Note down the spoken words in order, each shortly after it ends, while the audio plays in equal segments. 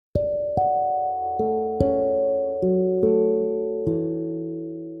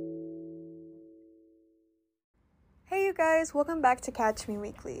guys, welcome back to Catch Me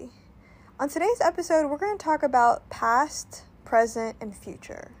Weekly. On today's episode, we're going to talk about past, present, and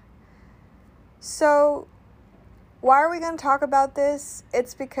future. So, why are we going to talk about this?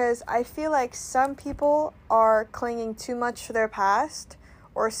 It's because I feel like some people are clinging too much to their past,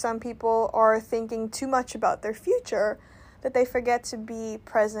 or some people are thinking too much about their future, that they forget to be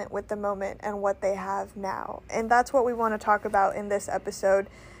present with the moment and what they have now. And that's what we want to talk about in this episode,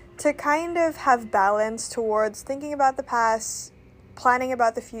 to kind of have balance towards thinking about the past, planning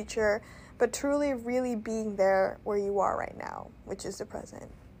about the future, but truly really being there where you are right now, which is the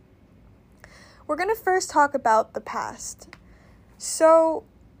present. We're going to first talk about the past. So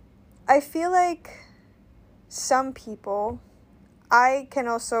I feel like some people, I can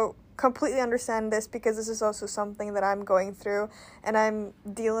also completely understand this because this is also something that I'm going through and I'm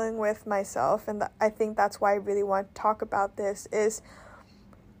dealing with myself, and I think that's why I really want to talk about this, is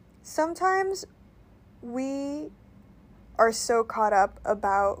sometimes we are so caught up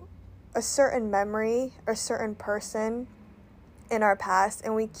about a certain memory, a certain person in our past,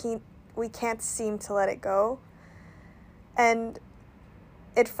 and we can't seem to let it go. And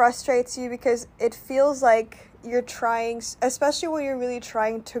it frustrates you because it feels like you're trying, especially when you're really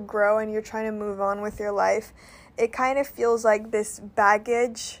trying to grow and you're trying to move on with your life, it kind of feels like this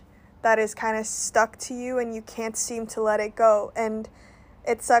baggage that is kind of stuck to you and you can't seem to let it go. And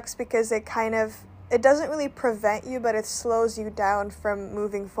it sucks because it doesn't really prevent you, but it slows you down from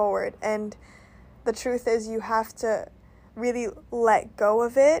moving forward. And the truth is you have to really let go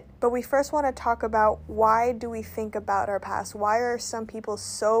of it. But we first want to talk about, why do we think about our past? Why are some people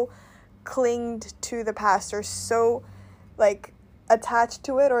so clinged to the past, or so attached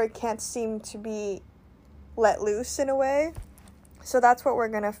to it, or it can't seem to be let loose in a way? So that's what we're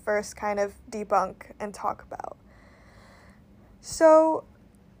going to first kind of debunk and talk about. So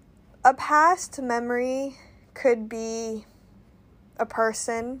a past memory could be a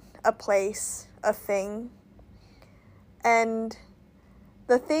person, a place, a thing. And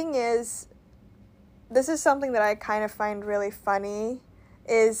the thing is, this is something that I kind of find really funny,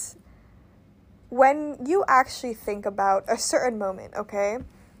 is when you actually think about a certain moment, okay?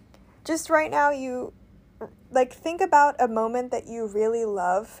 Just right now, you think about a moment that you really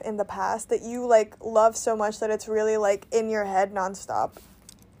love in the past, that you love so much that it's really in your head nonstop.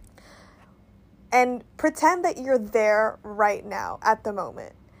 And pretend that you're there right now at the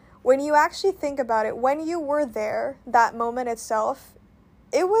moment. When you actually think about it, when you were there, that moment itself,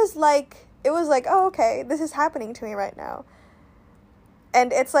 it was like, oh, okay, this is happening to me right now.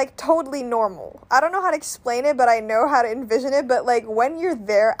 And it's totally normal. I don't know how to explain it, but I know how to envision it. But when you're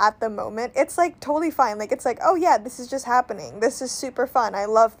there at the moment, it's totally fine. It's oh yeah, this is just happening. This is super fun. I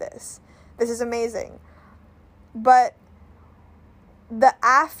love this. This is amazing. But the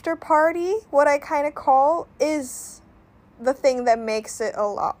after party, what I kind of call, is the thing that makes it a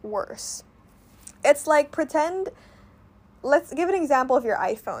lot worse. It's pretend, let's give an example of your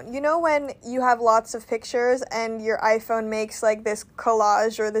iPhone. You know when you have lots of pictures and your iPhone makes this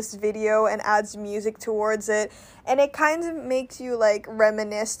collage or this video and adds music towards it, and it kind of makes you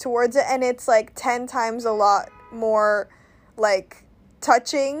reminisce towards it, and it's 10 times a lot more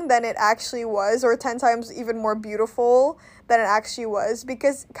touching than it actually was, or 10 times even more beautiful than it actually was,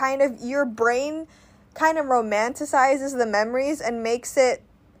 because kind of your brain kind of romanticizes the memories and makes it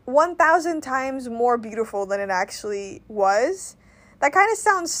 1,000 times more beautiful than it actually was. That kind of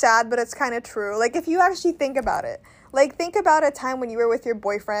sounds sad, but it's kind of true. If you actually think about it, think about a time when you were with your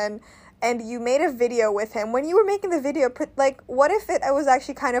boyfriend and you made a video with him. When you were making the video, what if it was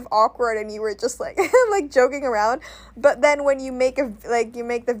actually kind of awkward and you were just joking around, but then when you make you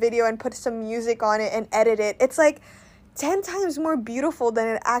make the video and put some music on it and edit it, it's 10 times more beautiful than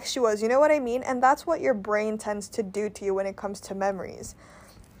it actually was. You know what I mean? And that's what your brain tends to do to you when it comes to memories.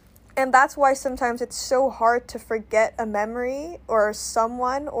 And that's why sometimes it's so hard to forget a memory or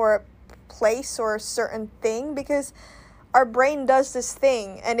someone or a place or a certain thing, because our brain does this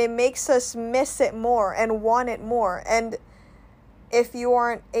thing and it makes us miss it more and want it more. And if you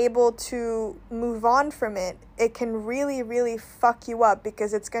aren't able to move on from it, it can really, really fuck you up,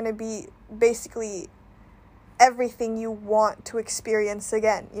 because it's going to be basically everything you want to experience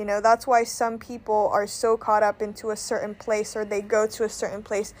again. You know, that's why some people are so caught up into a certain place, or they go to a certain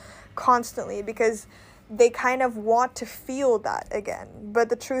place constantly, because they kind of want to feel that again. But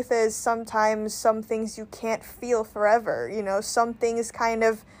the truth is, sometimes some things you can't feel forever. You know, some things kind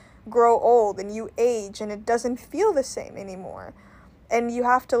of grow old and you age and it doesn't feel the same anymore. And you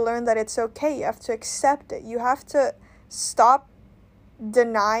have to learn that it's okay. You have to accept it. You have to stop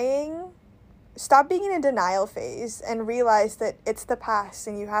being in a denial phase and realize that it's the past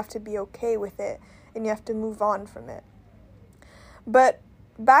and you have to be okay with it and you have to move on from it. But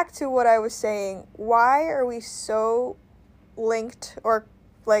back to what I was saying, why are we so linked or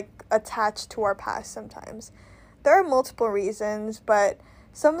like attached to our past sometimes? There are multiple reasons, but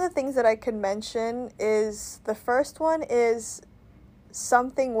some of the things that I could mention is, the first one is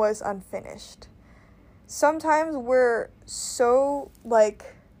something was unfinished. Sometimes we're so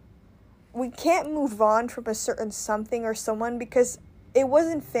like, we can't move on from a certain something or someone because it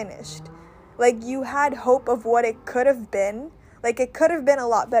wasn't finished. Like, you had hope of what it could have been. Like, it could have been a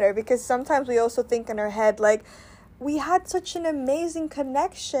lot better, because sometimes we also think in our head, like, we had such an amazing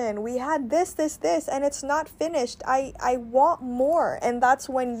connection. We had this, and it's not finished. I want more. And that's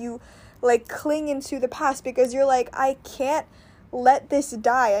when you, like, cling into the past, because you're like, I can't let this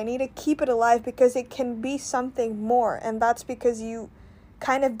die. I need to keep it alive because it can be something more. And that's because you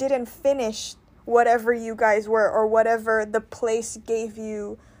kind of didn't finish whatever you guys were, or whatever the place gave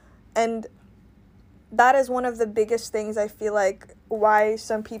you. And that is one of the biggest things, I feel like, why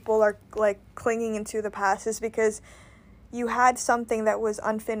some people are like clinging into the past, is because you had something that was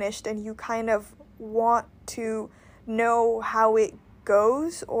unfinished and you kind of want to know how it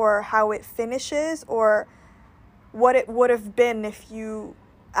goes, or how it finishes, or what it would have been if you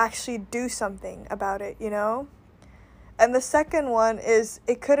actually do something about it, you know? And the second one is,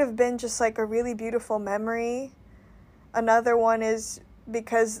 it could have been just like a really beautiful memory. Another one is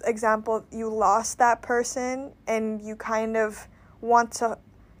because, example, you lost that person and you kind of want to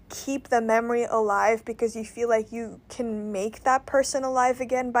keep the memory alive because you feel like you can make that person alive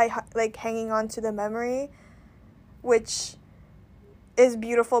again by like hanging on to the memory, which is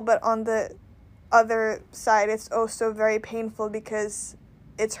beautiful, but on the other side it's also very painful because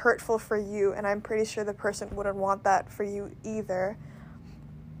it's hurtful for you, and I'm pretty sure the person wouldn't want that for you either.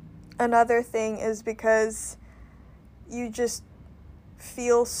 Another thing is because you just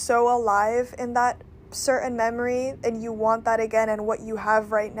feel so alive in that certain memory and you want that again, and what you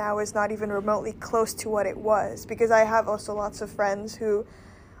have right now is not even remotely close to what it was. Because I have also lots of friends who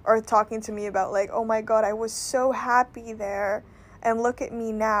are talking to me about like, oh my god, I was so happy there and look at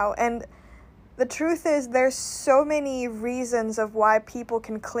me now. And the truth is, there's so many reasons of why people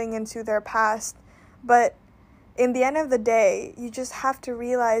can cling into their past, but in the end of the day, you just have to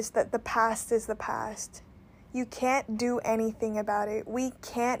realize that the past is the past. You can't do anything about it. We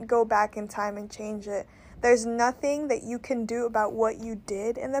can't go back in time and change it. There's nothing that you can do about what you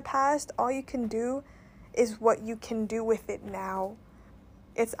did in the past. All you can do is what you can do with it now.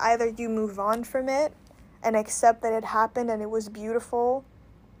 It's either you move on from it and accept that it happened and it was beautiful.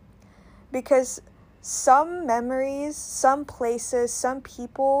 Because some memories, some places, some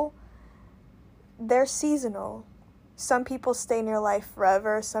people, they're seasonal. Some people stay in your life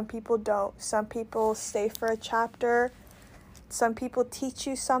forever, some people don't. Some people stay for a chapter. Some people teach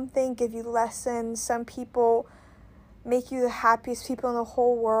you something, give you lessons. Some people make you the happiest people in the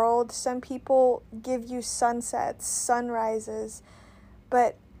whole world. Some people give you sunsets, sunrises.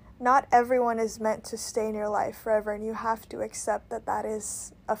 But not everyone is meant to stay in your life forever, and you have to accept that that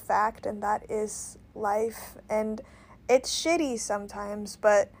is a fact and that is life. And it's shitty sometimes,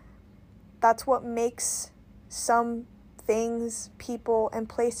 but that's what makes some things, people, and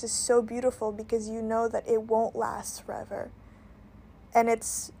places so beautiful, because you know that it won't last forever. And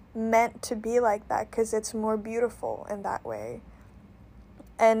it's meant to be like that because it's more beautiful in that way.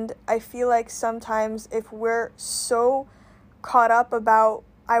 And I feel like sometimes if we're so caught up about,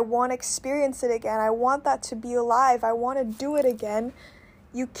 I want to experience it again, I want that to be alive, I want to do it again,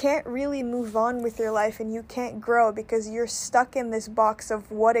 you can't really move on with your life and you can't grow because you're stuck in this box of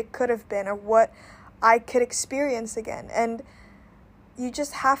what it could have been or what I could experience again. And you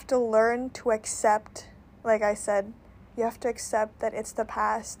just have to learn to accept, like I said, you have to accept that it's the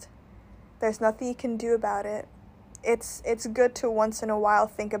past. There's nothing you can do about it. It's good to once in a while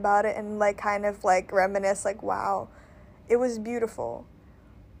think about it and like kind of like reminisce, like, wow, it was beautiful.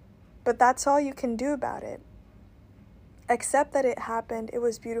 But that's all you can do about it. Accept that it happened, it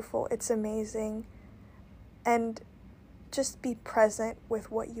was beautiful, it's amazing, and just be present with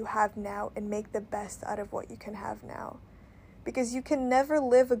what you have now and make the best out of what you can have now. Because you can never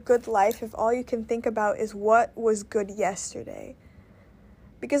live a good life if all you can think about is what was good yesterday.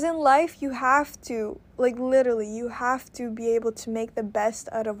 Because in life, you have to, like literally, you have to be able to make the best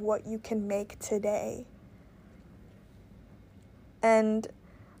out of what you can make today. And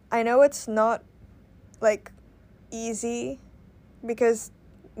I know it's not, like, easy, because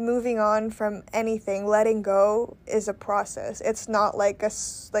moving on from anything, letting go, is a process. It's not like a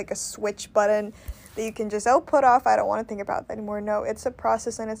switch button that you can just, put off, I don't want to think about that anymore. No, it's a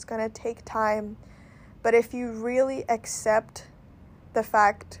process and it's going to take time. But if you really accept the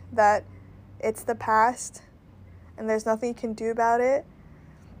fact that it's the past and there's nothing you can do about it,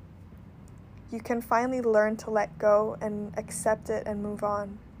 you can finally learn to let go and accept it and move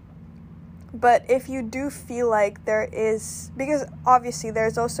on. But if you do feel like there is, because obviously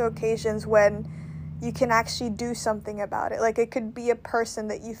there's also occasions when you can actually do something about it. Like it could be a person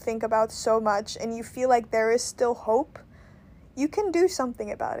that you think about so much and you feel like there is still hope. You can do something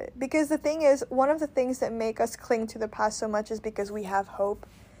about it. Because the thing is, one of the things that make us cling to the past so much is because we have hope.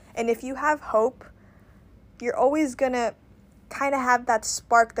 And if you have hope, you're always going to kind of have that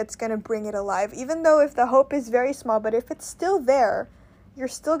spark that's going to bring it alive. Even though if the hope is very small, but if it's still there, you're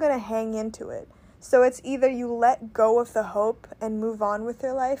still going to hang into it. So it's either you let go of the hope and move on with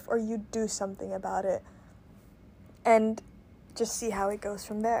your life, or you do something about it and just see how it goes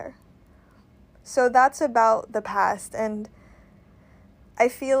from there. So that's about the past, and I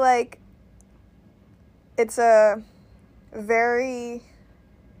feel like it's a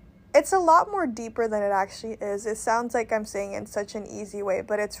lot more deeper than it actually is. It sounds like I'm saying it in such an easy way,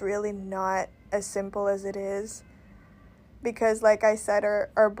 but it's really not as simple as it is. Because like I said,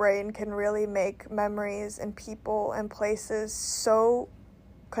 our brain can really make memories and people and places so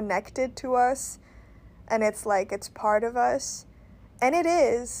connected to us. And it's like it's part of us. And it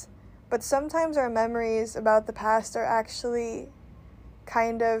is. But sometimes our memories about the past are actually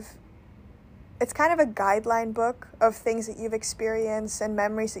it's kind of a guideline book of things that you've experienced and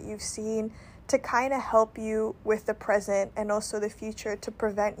memories that you've seen to kind of help you with the present and also the future, to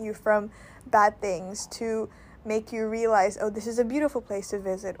prevent you from bad things, to make you realize, oh, this is a beautiful place to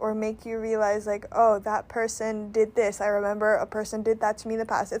visit, or make you realize like, oh, that person did this. I remember a person did that to me in the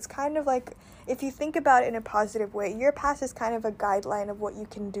past. It's kind of like, if you think about it in a positive way, your past is kind of a guideline of what you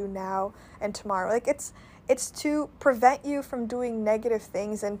can do now and tomorrow. Like it's to prevent you from doing negative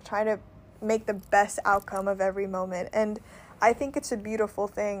things and try to make the best outcome of every moment. And I think it's a beautiful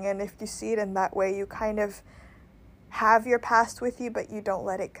thing. And if you see it in that way, you kind of have your past with you, but you don't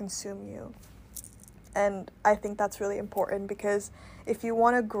let it consume you. And I think that's really important, because if you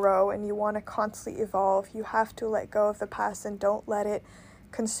want to grow and you want to constantly evolve, you have to let go of the past and don't let it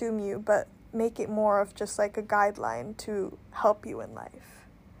consume you, but make it more of just like a guideline to help you in life.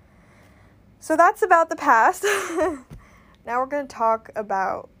 So that's about the past. Now we're going to talk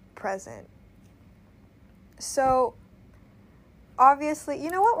about present. So obviously,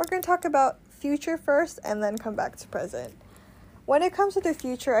 you know what? We're going to talk about future first and then come back to present. When it comes to the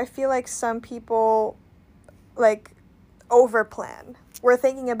future, I feel like some people like overplan. We're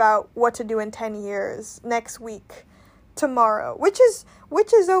thinking about what to do in 10 years, next week, tomorrow, which is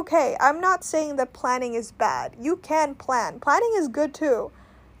okay. I'm not saying that planning is bad. You can plan. Planning is good too.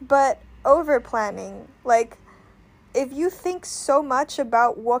 But over planning, like if you think so much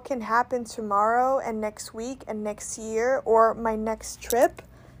about what can happen tomorrow and next week and next year or my next trip,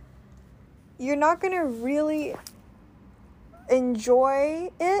 you're not going to really enjoy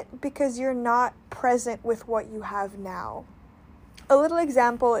it because you're not present with what you have now. A little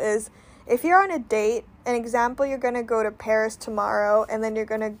example is, if you're on a date, an example, you're going to go to Paris tomorrow and then you're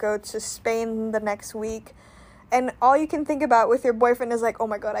going to go to Spain the next week, and all you can think about with your boyfriend is like, oh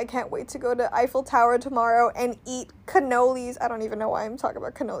my god, I can't wait to go to Eiffel Tower tomorrow and eat cannolis. I don't even know why I'm talking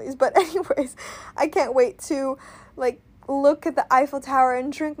about cannolis, but anyways, I can't wait to like look at the Eiffel Tower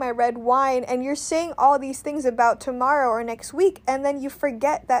and drink my red wine. And you're saying all these things about tomorrow or next week, and then you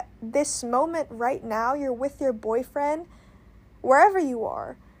forget that this moment right now, you're with your boyfriend wherever you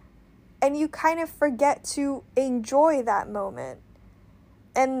are, and you kind of forget to enjoy that moment.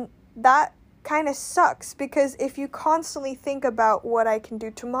 And that kind of sucks, because if you constantly think about what I can do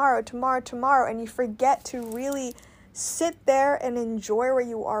tomorrow, and you forget to really sit there and enjoy where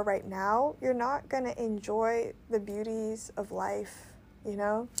you are right now, you're not going to enjoy the beauties of life, you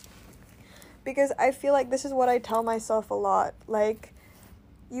know? Because I feel like this is what I tell myself a lot. Like,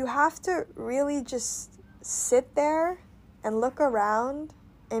 you have to really just sit there and look around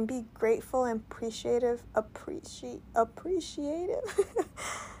and be grateful and appreciative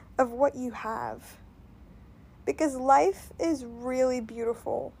of what you have. Because life is really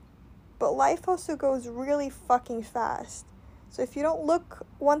beautiful, but life also goes really fucking fast. So if you don't look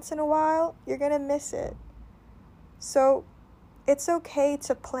once in a while, you're gonna miss it. So it's okay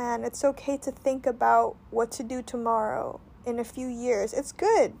to plan. It's okay to think about what to do tomorrow, in a few years. It's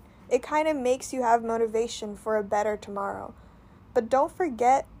good. It kind of makes you have motivation for a better tomorrow. But don't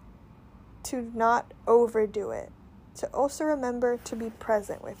forget to not overdo it. To also remember to be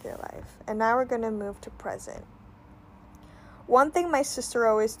present with your life. And now we're going to move to present. One thing my sister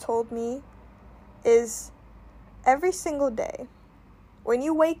always told me is, every single day, when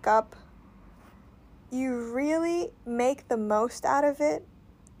you wake up, you really make the most out of it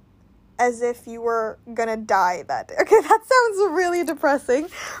as if you were gonna die that day. Okay, that sounds really depressing.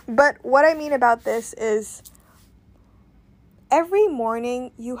 But what I mean about this is every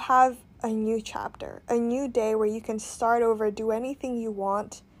morning you have a new chapter, a new day where you can start over, do anything you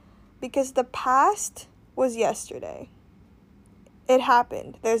want, because the past was yesterday. It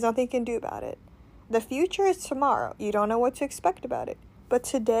happened. There's nothing you can do about it. The future is tomorrow. You don't know what to expect about it. But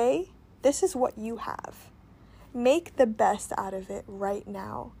today, this is what you have. Make the best out of it right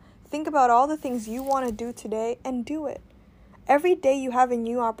now. Think about all the things you want to do today and do it. Every day you have a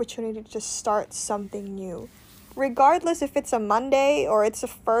new opportunity to start something new. Regardless if it's a Monday or it's the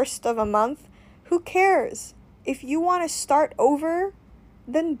first of a month, who cares? If you want to start over,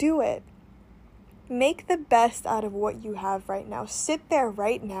 then do it. Make the best out of what you have right now. Sit there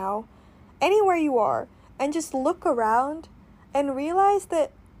right now, anywhere you are, and just look around and realize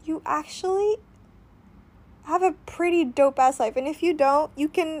that you actually have a pretty dope-ass life. And if you don't, you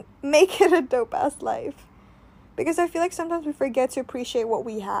can make it a dope-ass life. Because I feel like sometimes we forget to appreciate what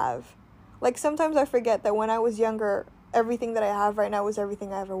we have. Like, sometimes I forget that when I was younger, everything that I have right now was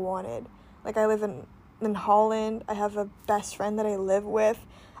everything I ever wanted. Like, I live in Holland. I have a best friend that I live with.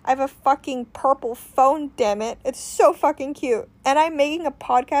 I have a fucking purple phone, damn it. It's so fucking cute. And I'm making a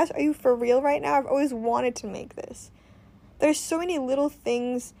podcast. Are you for real right now? I've always wanted to make this. There's so many little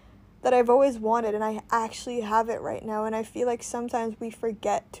things that I've always wanted, and I actually have it right now. And I feel like sometimes we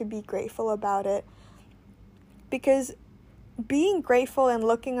forget to be grateful about it. Because being grateful and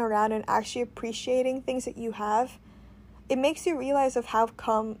looking around and actually appreciating things that you have, it makes you realize of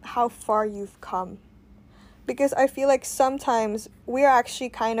how far you've come. Because I feel like sometimes we're actually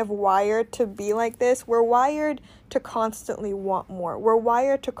kind of wired to be like this. We're wired to constantly want more. We're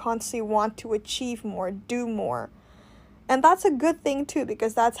wired to constantly want to achieve more, do more. And that's a good thing too,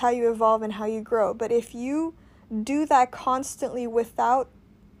 because that's how you evolve and how you grow. But if you do that constantly without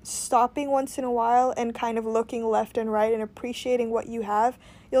stopping once in a while and kind of looking left and right and appreciating what you have,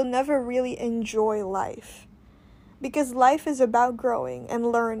 you'll never really enjoy life. Because life is about growing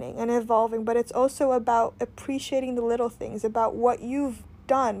and learning and evolving, but it's also about appreciating the little things, about what you've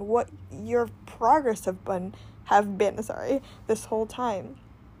done, what your progress have been this whole time.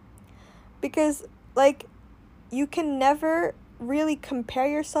 Because, like, you can never really compare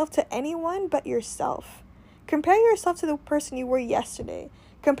yourself to anyone but yourself. Compare yourself to the person you were yesterday.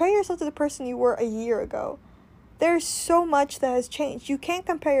 Compare yourself to the person you were a year ago. There's so much that has changed. You can't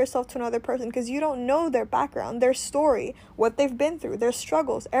compare yourself to another person because you don't know their background, their story, what they've been through, their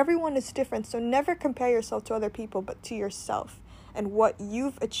struggles. Everyone is different, so never compare yourself to other people but to yourself and what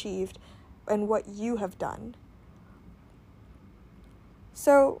you've achieved and what you have done.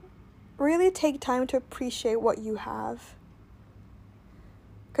 So really take time to appreciate what you have,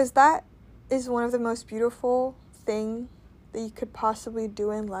 because that is one of the most beautiful things that you could possibly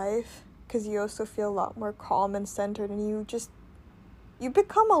do in life. Because you also feel a lot more calm and centered, and you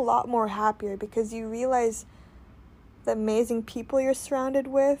become a lot more happier because you realize the amazing people you're surrounded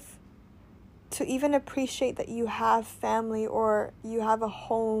with, to even appreciate that you have family, or you have a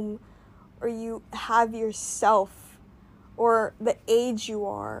home, or you have yourself, or the age you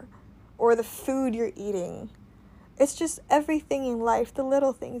are, or the food you're eating. It's just everything in life, the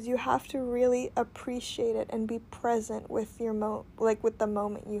little things. You have to really appreciate it and be present with your with the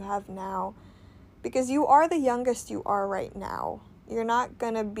moment you have now. Because you are the youngest you are right now. You're not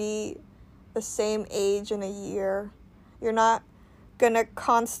going to be the same age in a year. You're not going to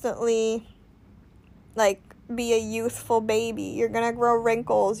constantly, be a youthful baby. You're going to grow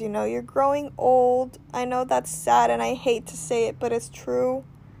wrinkles, You're growing old. I know that's sad and I hate to say it, but it's true.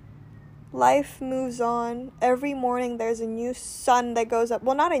 Life moves on. Every morning there's a new sun that goes up.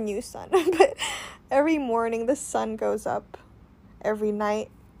 Well, not a new sun, but every morning the sun goes up. Every night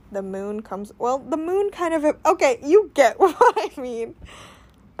the moon comes. Well, the moon kind of... Okay, you get what I mean.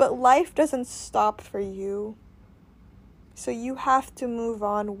 But life doesn't stop for you. So you have to move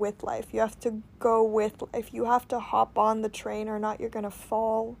on with life. You have to go with life. You have to hop on the train, or not you're going to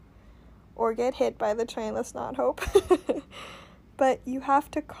fall or get hit by the train. Let's not hope. But you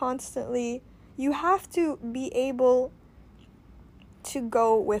have to be able to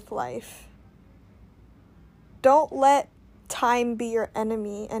go with life. Don't let time be your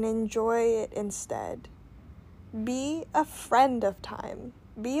enemy and enjoy it instead. Be a friend of time.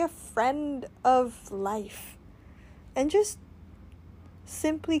 Be a friend of life. And just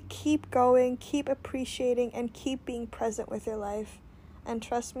simply keep going, keep appreciating, and keep being present with your life. And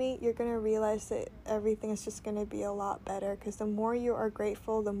trust me, you're going to realize that everything is just going to be a lot better. Because the more you are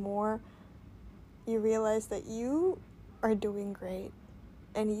grateful, the more you realize that you are doing great.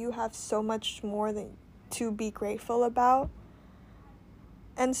 And you have so much more to be grateful about.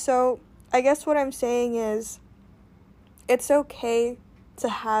 And so I guess what I'm saying is, it's okay to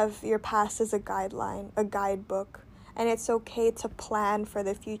have your past as a guideline, a guidebook, and it's okay to plan for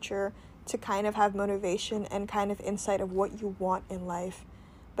the future, to kind of have motivation and kind of insight of what you want in life.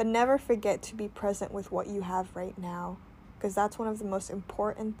 But never forget to be present with what you have right now, because that's one of the most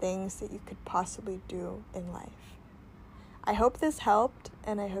important things that you could possibly do in life. I hope this helped,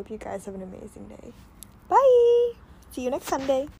 and I hope you guys have an amazing day. Bye! See you next Sunday.